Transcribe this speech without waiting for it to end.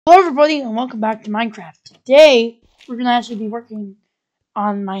Hello everybody and welcome back to Minecraft. Today we're going to actually be working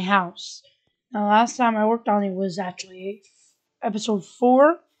on my house. Now last time I worked on it was actually episode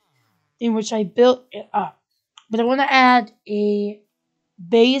 4 in which I built it up. But I want to add a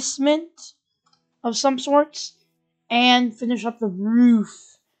basement of some sorts and finish up the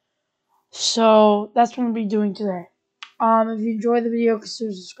roof. So that's what I'm going to be doing today. If you enjoyed the video,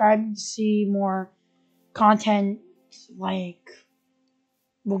 consider subscribing to see more content like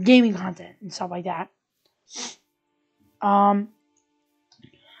gaming content and stuff like that. I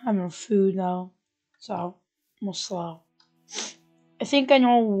have no food though, so I'm slow. I think I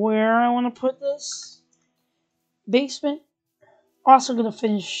know where I want to put this basement. Also gonna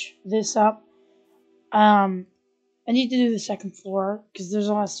finish this up. I need to do the second floor because there's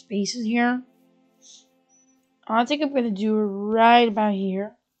a lot of spaces here. I think I'm gonna do it right about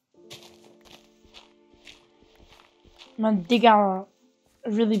here. I'm gonna dig out a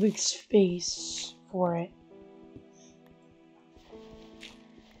really big space for it.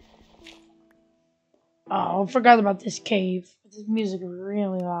 Oh, I forgot about this cave. This music is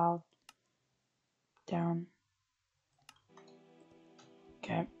really loud. Down.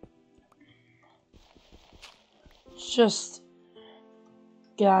 Okay. Let's just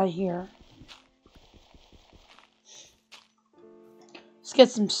get out of here. Let's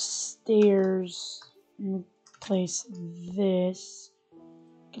get some stairs and replace this.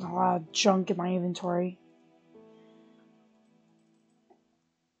 Get a lot of junk in my inventory.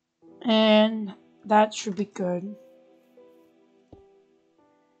 And that should be good.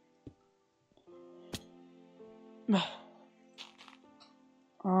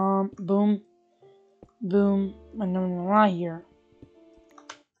 Boom. Boom. And then right here.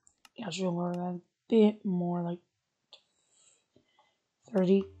 Yeah, I should lower that a bit more, like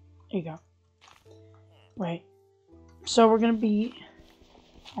 30. There you go. Wait. So we're gonna be...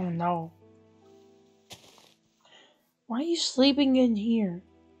 Oh no. Why are you sleeping in here?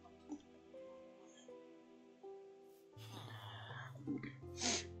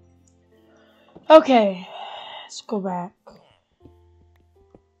 Okay. Let's go back.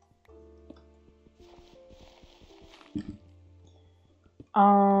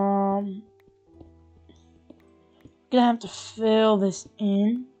 Gonna have to fill this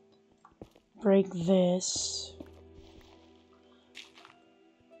in. Break this.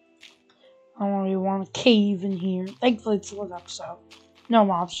 I don't really want a cave in here. Thankfully it's lit up, so no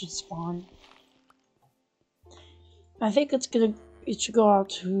mobs should spawn. I think it should go out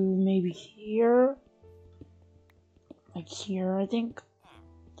to maybe here. Like here, I think.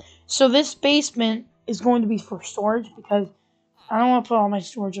 So this basement is going to be for storage because I don't want to put all my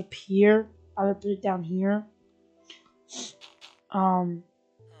storage up here. I'll put it down here. I'm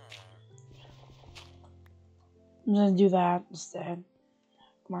gonna do that instead.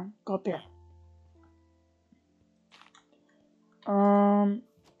 Come on, go up here.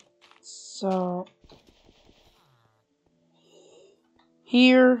 So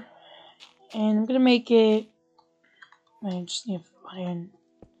here, and I'm gonna make it. I just need to put in.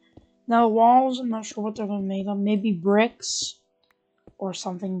 Now the walls, I'm not sure what they're gonna make of. Maybe bricks or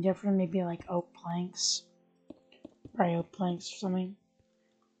something different. Maybe like oak planks. Probably oak planks or something.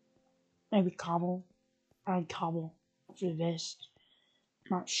 Maybe cobble. I'd cobble for this.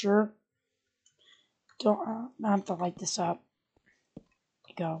 Not sure. I have to light this up.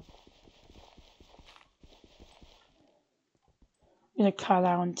 Go. I'm gonna cut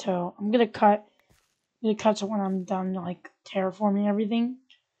out until I'm gonna cut to when I'm done like terraforming everything.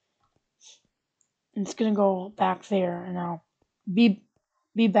 And it's gonna go back there, and I'll be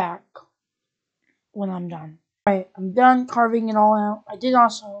back when I'm done. Alright, I'm done carving it all out. I did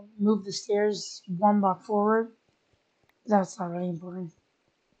also move the stairs 1 block forward. That's not really important.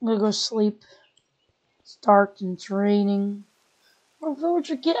 I'm gonna go sleep. It's dark and it's raining. Oh,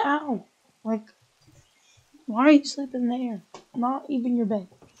 villager, get out! Like, why are you sleeping there? Not even your bed.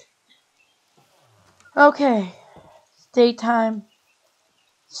 Okay. It's daytime.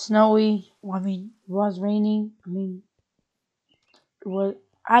 Snowy. Well, I mean, it was raining. I mean, it was...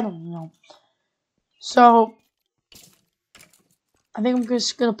 I don't know. So, I think I'm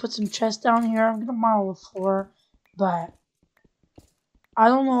just gonna put some chests down here. I'm gonna model the floor. But, I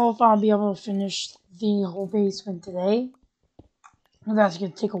don't know if I'll be able to finish the whole basement today. That's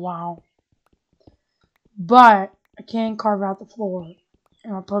gonna take a while. But, I can carve out the floor.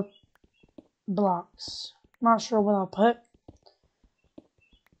 And I'll put blocks. Not sure what I'll put.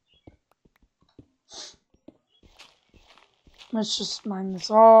 Let's just mine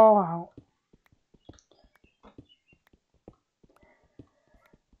this all out.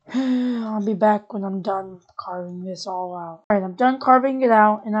 I'll be back when I'm done carving this all out. Alright, I'm done carving it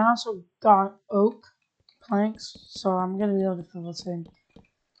out, and I also got oak planks, so I'm gonna be able to fill this in.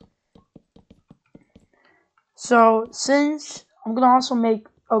 So, since I'm gonna also make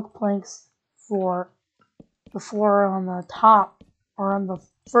oak planks for the floor on the top, or on the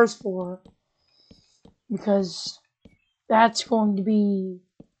first floor, because that's going to be,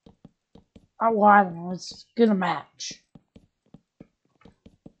 well, I don't know, it's gonna match.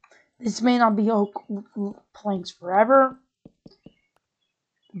 This may not be oak planks forever,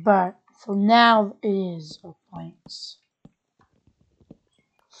 but for now it is oak planks.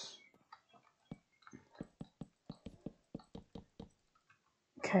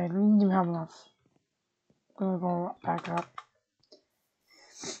 Okay, we do have enough. I'm gonna go back up.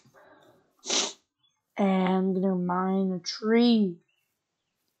 And I'm gonna mine a tree.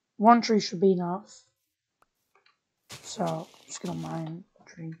 One tree should be enough. So, I'm just gonna mine a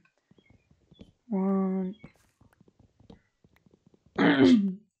tree. One.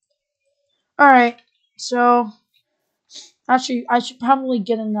 Alright, so actually, I should probably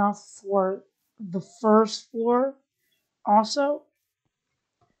get enough for the first floor also.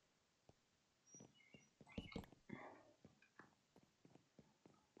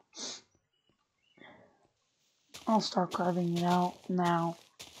 I'll start carving it out now.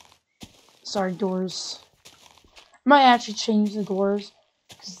 Sorry, doors. I might actually change the doors,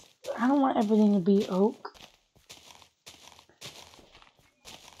 because I don't want everything to be oak.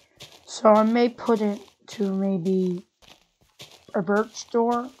 So I may put it to maybe a birch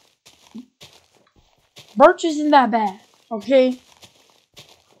door. Birch isn't that bad, okay?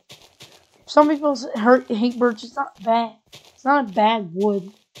 Some people hate birch. It's not bad. It's not a bad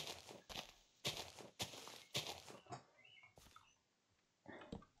wood.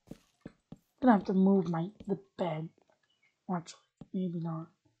 I'm gonna have to move the bed. Actually, maybe not.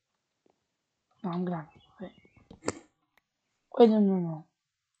 No, I'm gonna have to move it. Wait, no.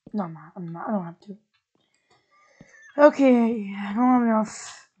 No, I'm not. I don't have to. Okay, I don't have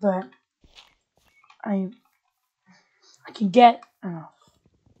enough, but I can get enough.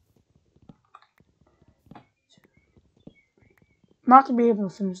 I'm not gonna be able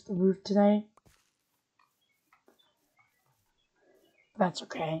to finish the roof today. That's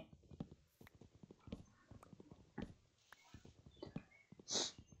okay.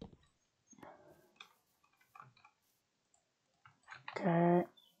 Okay.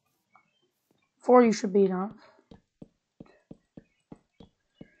 40 should be enough.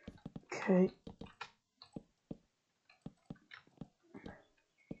 Okay.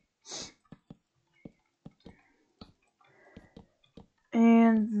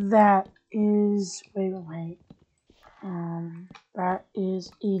 And that is, wait. That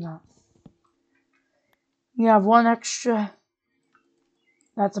is enough. You have one extra.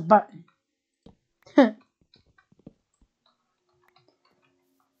 That's a button.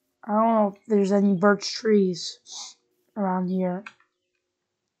 I don't know if there's any birch trees around here.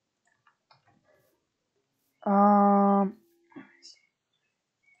 Alright.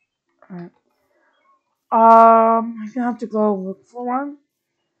 I'm gonna have to go look for one.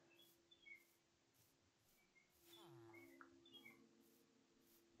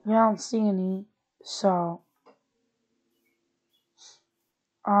 Yeah, I don't see any, so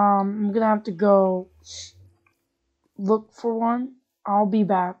I'm gonna have to go look for one. I'll be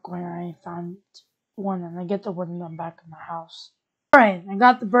back when I find one and I get the one done back in my house. Alright, I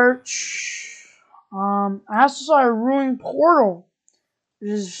got the birch. I also saw a ruined portal, which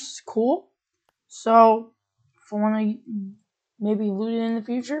is cool. So, if I want to maybe loot it in the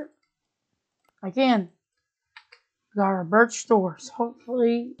future, I can. Got our birch doors.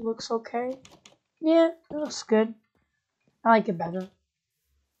 Hopefully, it looks okay. Yeah, it looks good. I like it better.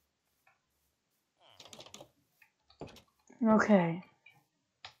 Okay.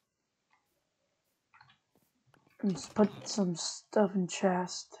 Let's put some stuff in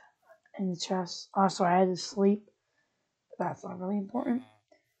the chest. Also, I had to sleep. That's not really important.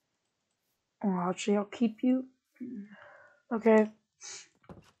 Well, actually, I'll keep you. Okay.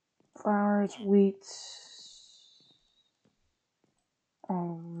 Flowers, wheat.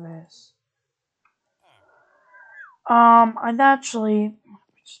 All of this. I'd actually.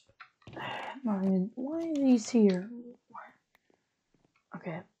 Not even. Why are these here?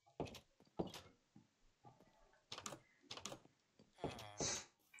 Okay.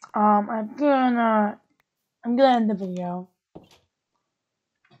 I'm gonna end the video.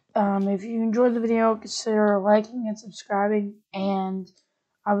 If you enjoyed the video, consider liking and subscribing, and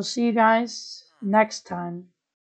I will see you guys next time.